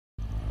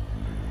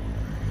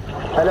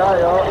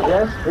Hello,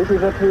 yes, this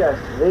is a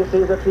Trieste. This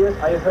is a Trieste.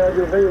 I heard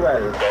you very well.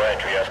 Go ahead,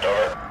 Trieste,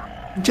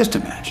 over. Just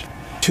imagine,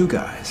 two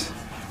guys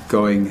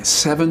going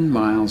 7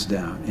 miles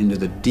down into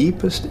the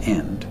deepest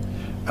end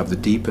of the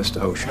deepest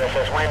ocean. This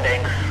is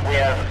winding. We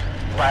have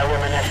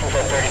bioluminescence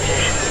at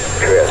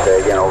 32. Trieste,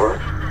 say again, over.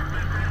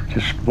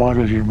 Just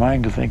boggles your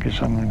mind to think of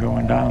someone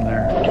going down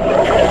there.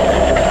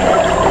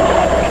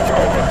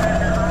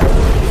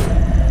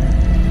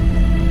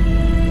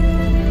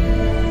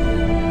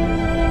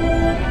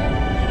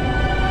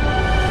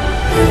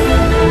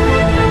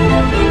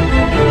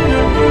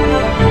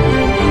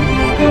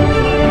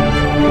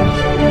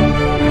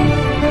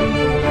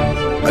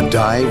 A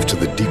dive to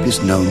the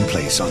deepest known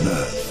place on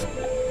Earth.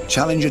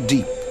 Challenger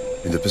Deep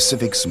in the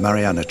Pacific's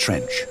Mariana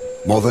Trench.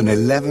 More than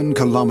 11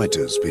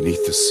 kilometers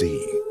beneath the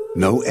sea.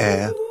 No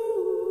air,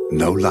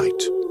 no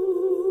light.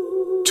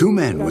 Two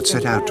men would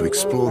set out to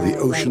explore the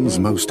ocean's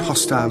most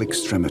hostile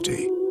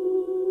extremity.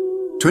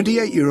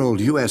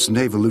 28-year-old U.S.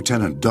 Naval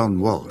Lieutenant Don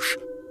Walsh,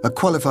 a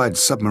qualified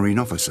submarine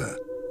officer,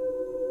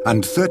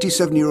 and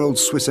 37-year-old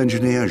Swiss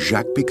engineer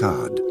Jacques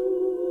Piccard.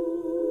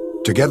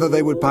 Together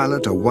they would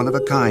pilot a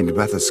one-of-a-kind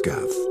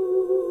bathyscaphe,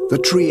 the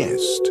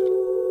Trieste.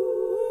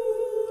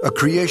 A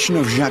creation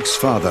of Jacques'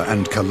 father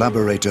and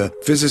collaborator,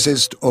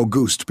 physicist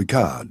Auguste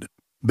Piccard.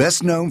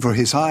 Best known for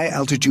his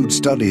high-altitude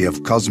study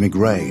of cosmic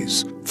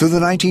rays, through the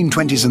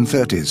 1920s and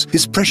 30s,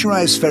 his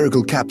pressurized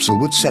spherical capsule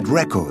would set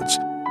records.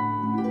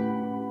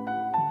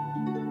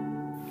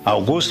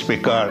 Auguste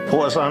Piccard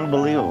was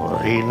unbelievable.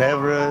 He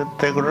never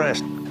took a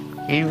rest.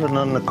 Even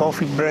on the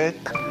coffee break,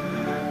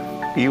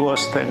 he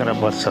was thinking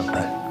about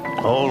something.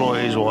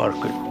 Always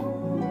working.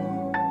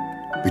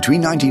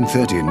 Between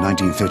 1930 and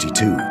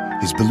 1932,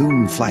 his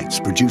balloon flights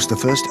produced the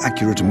first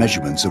accurate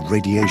measurements of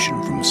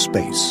radiation from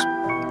space.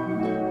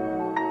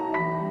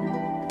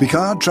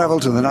 Piccard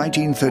traveled to the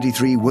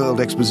 1933 World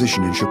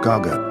Exposition in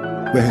Chicago,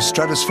 where his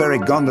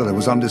stratospheric gondola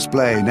was on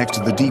display next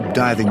to the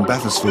deep-diving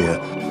bathysphere,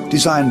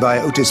 designed by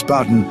Otis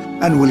Barton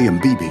and William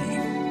Beebe.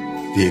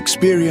 The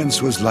experience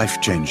was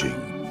life-changing.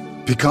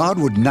 Piccard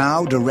would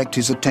now direct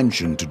his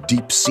attention to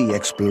deep-sea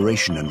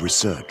exploration and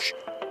research.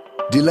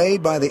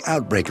 Delayed by the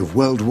outbreak of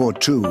World War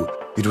II,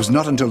 it was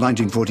not until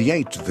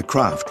 1948 that the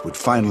craft would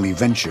finally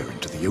venture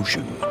into the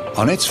ocean.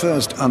 On its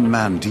first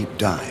unmanned deep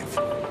dive,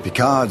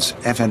 Piccard's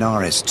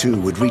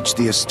FNRS-2 would reach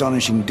the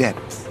astonishing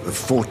depth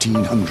of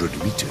 1,400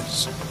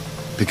 meters.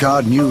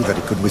 Piccard knew that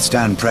it could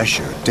withstand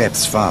pressure at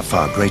depths far,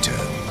 far greater.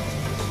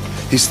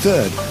 His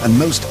third and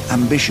most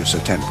ambitious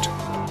attempt,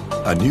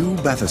 a new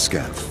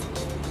bathyscaphe,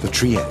 the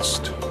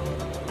Trieste.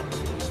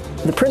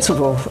 The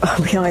principle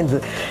behind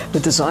the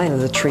design of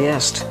the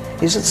Trieste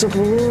is it's a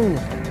balloon.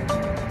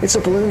 It's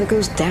a balloon that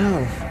goes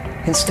down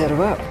instead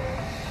of up.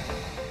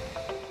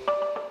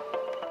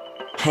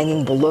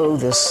 Hanging below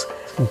this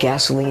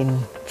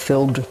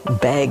gasoline-filled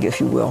bag, if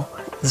you will,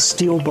 the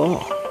steel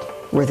ball,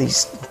 where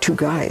these two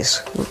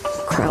guys were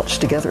crouched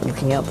together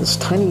looking out this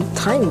tiny,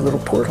 tiny little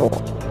porthole.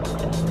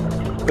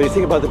 But you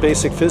think about the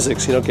basic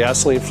physics,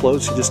 gasoline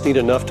floats, you just need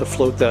enough to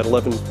float that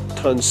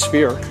 11-ton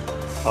sphere.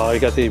 You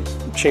got the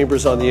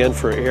chambers on the end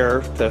for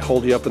air that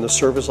hold you up in the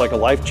surface like a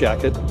life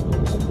jacket.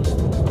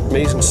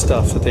 Amazing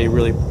stuff that they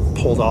really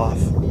pulled off.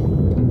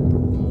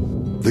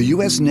 The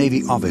U.S.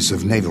 Navy Office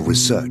of Naval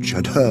Research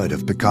had heard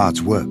of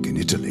Piccard's work in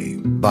Italy,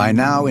 by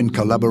now in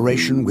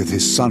collaboration with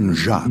his son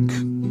Jacques.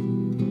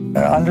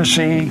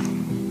 Undersea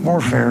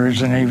warfare is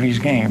the Navy's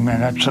game,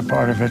 and that's a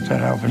part of it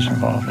that I was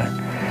involved in.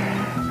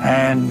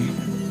 And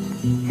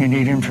you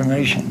need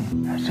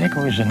information. I think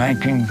it was in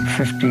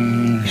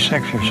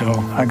 1956 or so,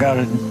 I got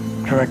a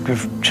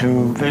directive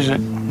to visit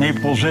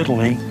Naples,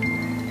 Italy,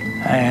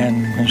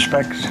 and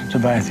inspect the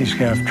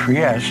bathyscaphe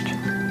Trieste.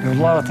 There were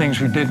a lot of things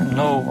we didn't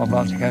know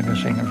about the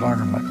undersea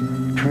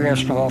environment.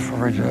 Trieste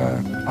offered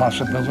a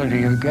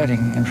possibility of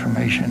getting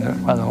information that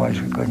otherwise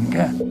we couldn't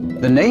get.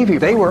 The Navy,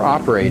 they were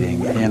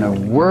operating in a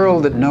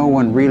world that no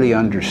one really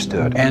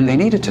understood, and they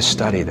needed to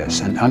study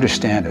this and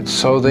understand it.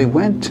 So they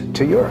went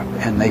to Europe,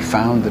 and they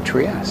found the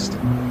Trieste.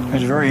 It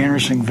was a very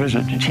interesting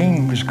visit. The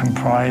team was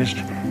comprised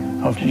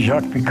of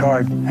Jacques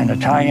Piccard, an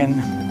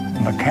Italian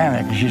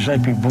mechanic,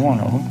 Giuseppe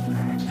Buono.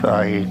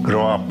 I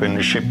grew up in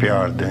the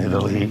shipyard in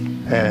Italy,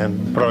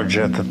 and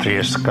Project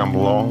Trieste come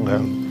along,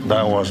 and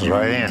that was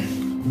right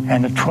in.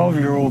 And a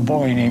 12-year-old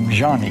boy named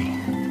Johnny.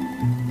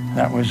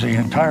 That was the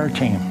entire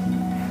team.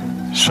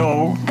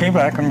 So came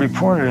back and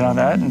reported on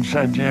that and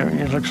said, yeah,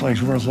 it looks like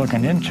it's worth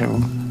looking into.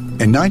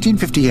 In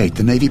 1958,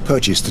 the Navy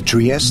purchased the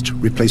Trieste,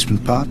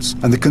 replacement parts,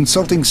 and the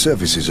consulting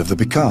services of the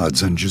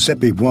Piccards and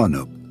Giuseppe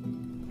Buono,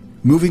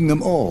 moving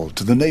them all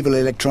to the Naval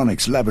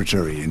Electronics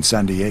Laboratory in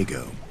San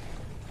Diego.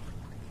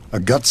 A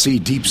gutsy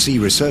deep-sea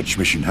research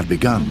mission had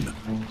begun,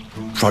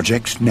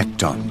 Project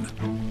Nekton.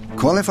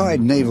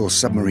 Qualified naval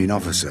submarine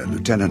officer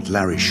Lieutenant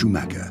Larry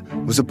Schumacher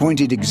was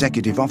appointed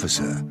executive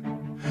officer,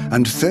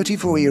 and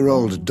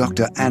 34-year-old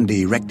Dr.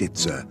 Andy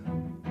Recknitzer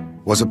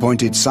was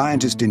appointed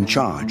scientist in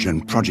charge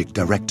and project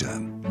director.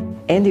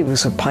 Andy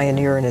was a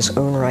pioneer in his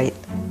own right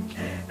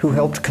who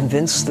helped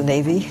convince the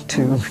Navy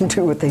to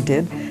do what they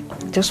did.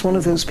 just one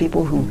of those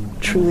people who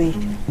truly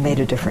made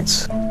a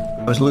difference.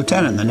 I was a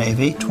lieutenant in the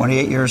Navy,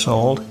 28 years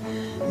old,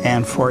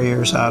 and 4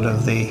 years out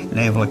of the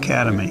Naval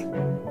Academy.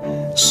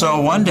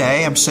 So one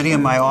day, I'm sitting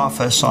in my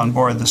office on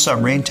board the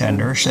submarine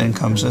tender, in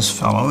comes this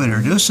fellow,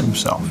 introduced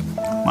himself.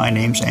 My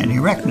name's Andy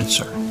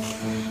Recknitzer.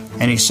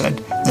 And he said,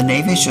 the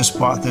Navy's just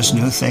bought this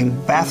new thing,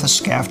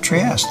 bathyscaphe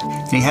Trieste.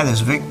 And he had this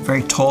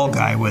very tall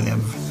guy with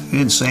him. He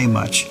didn't say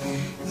much.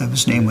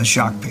 His name was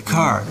Jacques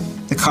Picard.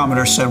 The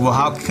Commodore said, well,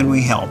 how can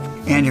we help?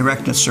 Andy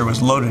Recknitzer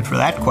was loaded for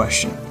that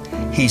question.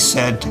 He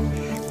said,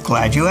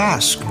 glad you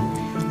asked.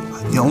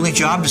 The only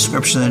job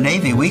description in the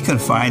Navy we can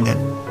find that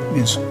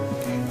is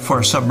for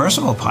a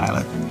submersible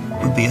pilot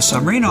would be a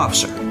submarine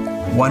officer,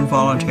 one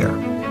volunteer.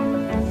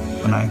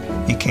 When I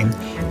became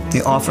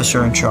the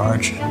officer in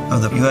charge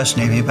of the U.S.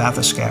 Navy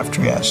bathyscaphe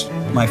Trieste,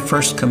 my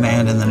first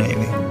command in the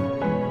Navy.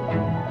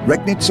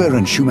 Recknitzer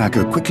and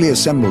Schumacher quickly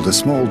assembled a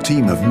small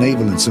team of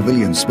naval and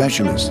civilian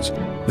specialists,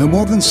 no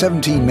more than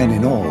 17 men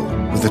in all,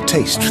 with a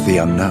taste for the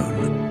unknown.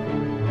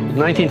 In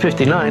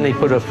 1959, they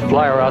put a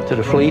flyer out to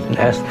the fleet and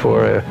asked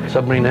for a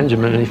submarine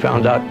engineman, and he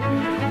found out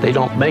they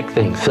don't make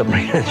things,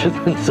 submarine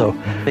enginemen, so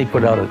they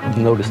put out a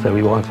notice that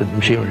we wanted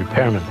machinery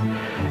repairmen.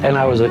 And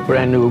I was a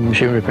brand new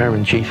machinery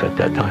repairman chief at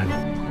that time.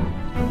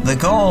 The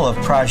goal of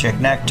Project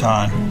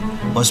Nekton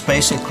was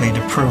basically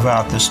to prove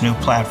out this new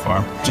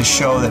platform, to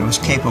show that it was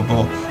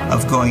capable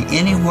of going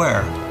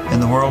anywhere in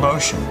the world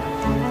ocean.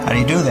 How do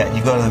you do that?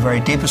 You go to the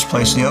very deepest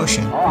place in the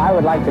ocean. Oh, I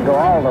would like to go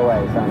all the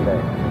way someday.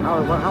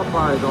 How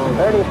far is all?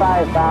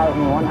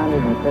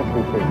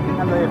 35,150 feet.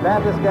 And the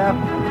bathyscaphe,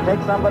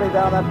 take somebody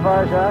down that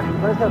far, Jacques?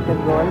 First up,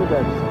 can go any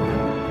distance.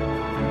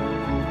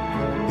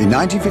 In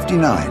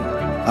 1959,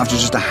 after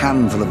just a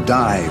handful of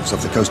dives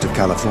off the coast of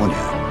California,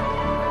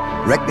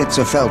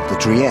 Recknitzer felt the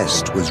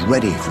Trieste was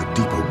ready for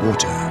deeper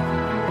water.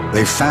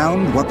 They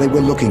found what they were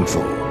looking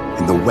for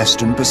in the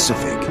Western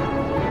Pacific.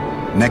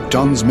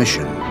 Nekton's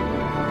mission,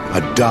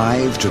 a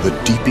dive to the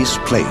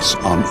deepest place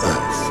on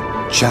Earth,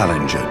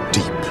 Challenger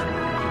Deep.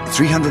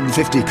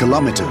 350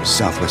 kilometers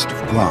southwest of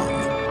Guam,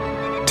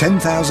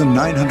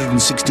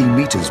 10,916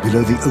 meters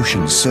below the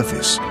ocean's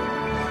surface.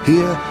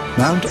 Here,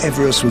 Mount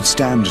Everest would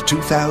stand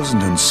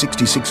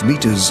 2,066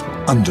 meters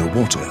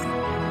underwater.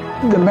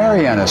 The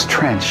Mariana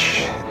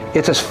Trench,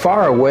 it's as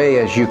far away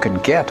as you can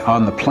get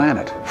on the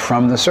planet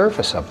from the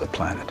surface of the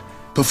planet.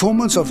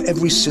 Performance of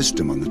every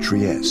system on the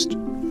Trieste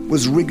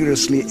was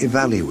rigorously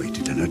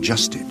evaluated and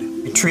adjusted.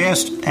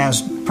 Trieste,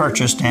 as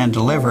purchased and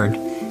delivered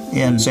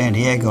in San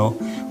Diego,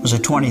 was a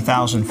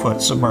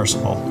 20,000-foot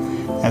submersible.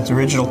 At the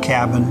original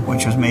cabin,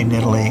 which was made in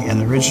Italy,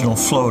 and the original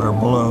float or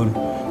balloon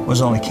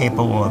was only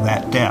capable of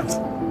that depth.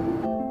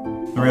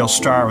 The real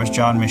star was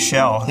John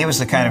Michel. He was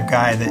the kind of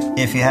guy that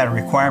if you had a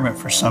requirement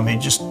for somebody,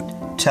 just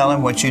tell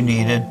him what you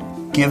needed,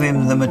 give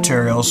him the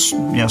materials,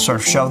 sort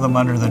of shove them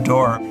under the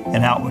door,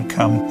 and out would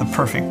come the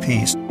perfect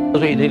piece.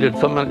 We needed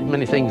so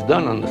many things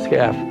done on the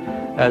scaff.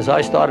 As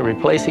I started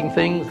replacing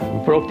things,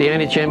 we broke the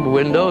antechamber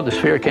window, the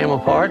sphere came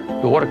apart,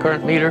 the water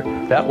current meter,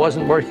 that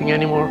wasn't working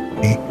anymore.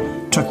 We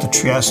took the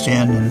Trieste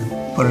in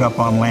and put it up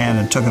on land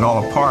and took it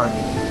all apart,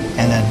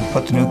 and then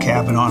put the new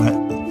cabin on it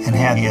and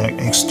had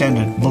the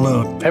extended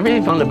balloon.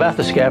 Everything on the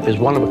bathyscaphe is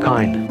one of a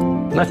kind.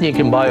 Nothing you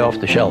can buy off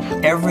the shelf.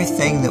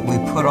 Everything that we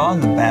put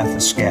on the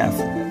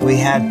bathyscaphe, we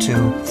had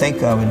to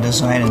think of and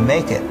design and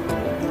make it.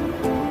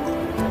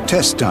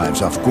 Test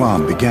dives off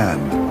Guam began.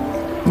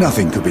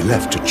 Nothing could be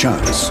left to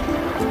chance.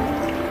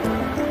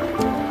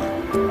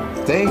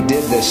 They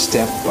did this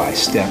step by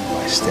step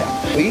by step.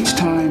 Each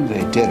time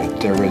they did it,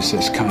 there was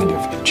this kind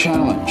of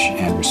challenge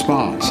and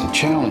response,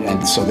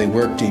 and so they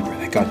worked deeper,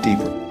 they got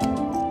deeper.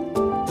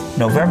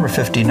 November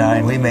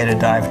 '59, we made a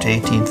dive to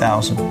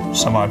 18,000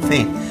 some odd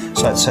feet,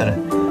 so that set a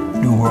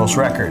new world's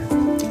record.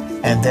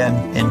 And then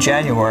in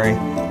January,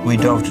 we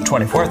dove to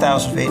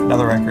 24,000 feet,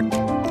 another record.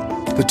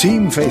 The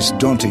team faced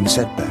daunting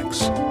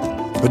setbacks,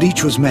 but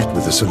each was met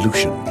with a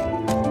solution.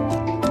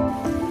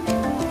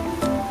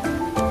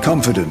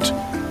 Confident,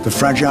 the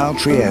fragile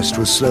Trieste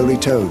was slowly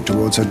towed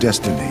towards her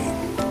destiny.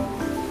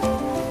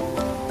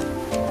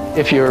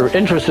 If you're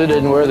interested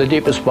in where the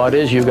deepest spot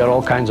is, you've got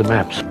all kinds of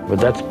maps. But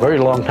that's a very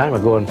long time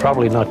ago and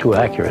probably not too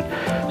accurate.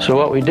 So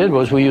what we did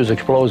was we used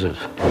explosives.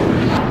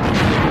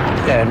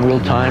 And we'll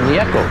time the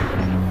echo.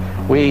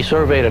 We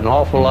surveyed an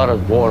awful lot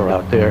of water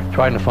out there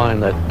trying to find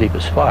that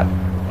deepest spot.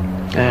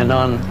 And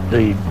on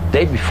the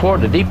day before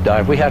the deep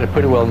dive, we had it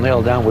pretty well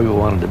nailed down where we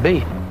wanted to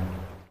be.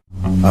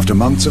 After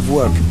months of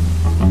work,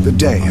 the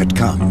day had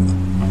come.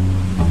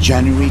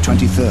 January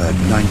 23rd,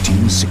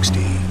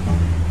 1960.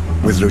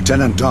 With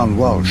Lieutenant Don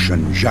Walsh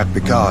and Jacques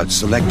Picard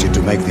selected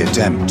to make the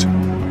attempt.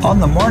 On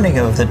the morning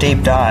of the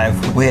deep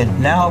dive, we had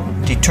now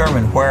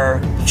determined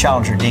where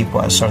Challenger Deep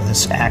was, sort of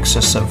this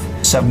axis of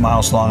 7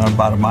 miles long and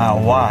about a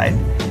mile wide.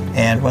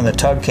 And when the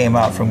tug came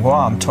out from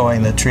Guam,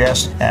 towing the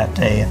Trieste at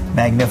a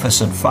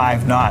magnificent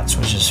 5 knots,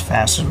 which is as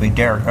fast as we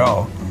dare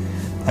go,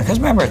 because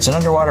remember, it's an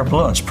underwater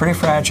balloon, it's pretty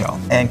fragile,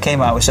 and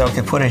came out, we said,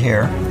 okay, put it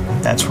here.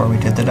 That's where we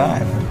did the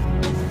dive.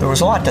 There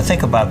was a lot to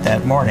think about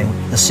that morning.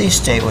 The sea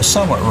state was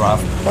somewhat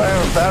rough.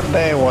 Well, that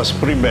day was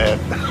pretty bad.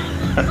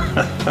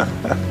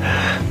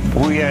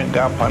 We ended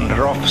up on the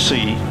rough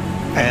sea,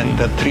 and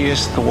the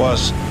Trieste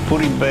was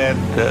pretty bad.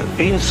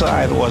 The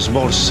inside was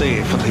more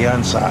safe than the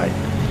outside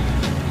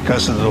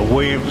because of the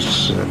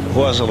waves.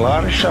 Was a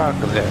lot of shock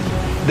there.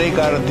 They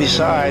got to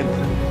decide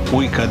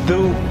we can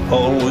do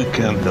all we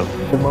can do.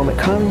 The moment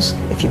comes,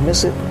 if you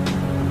miss it,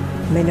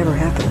 it may never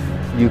happen.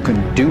 You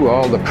can do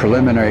all the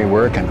preliminary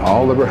work and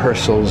all the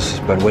rehearsals,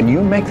 but when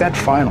you make that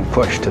final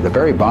push to the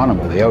very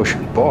bottom of the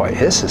ocean, boy,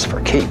 this is for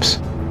keeps.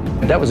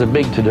 That was a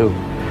big to-do.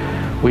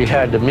 We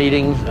had a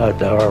meeting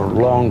at our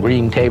long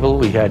green table.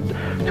 We had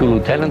 2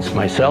 lieutenants,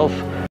 myself,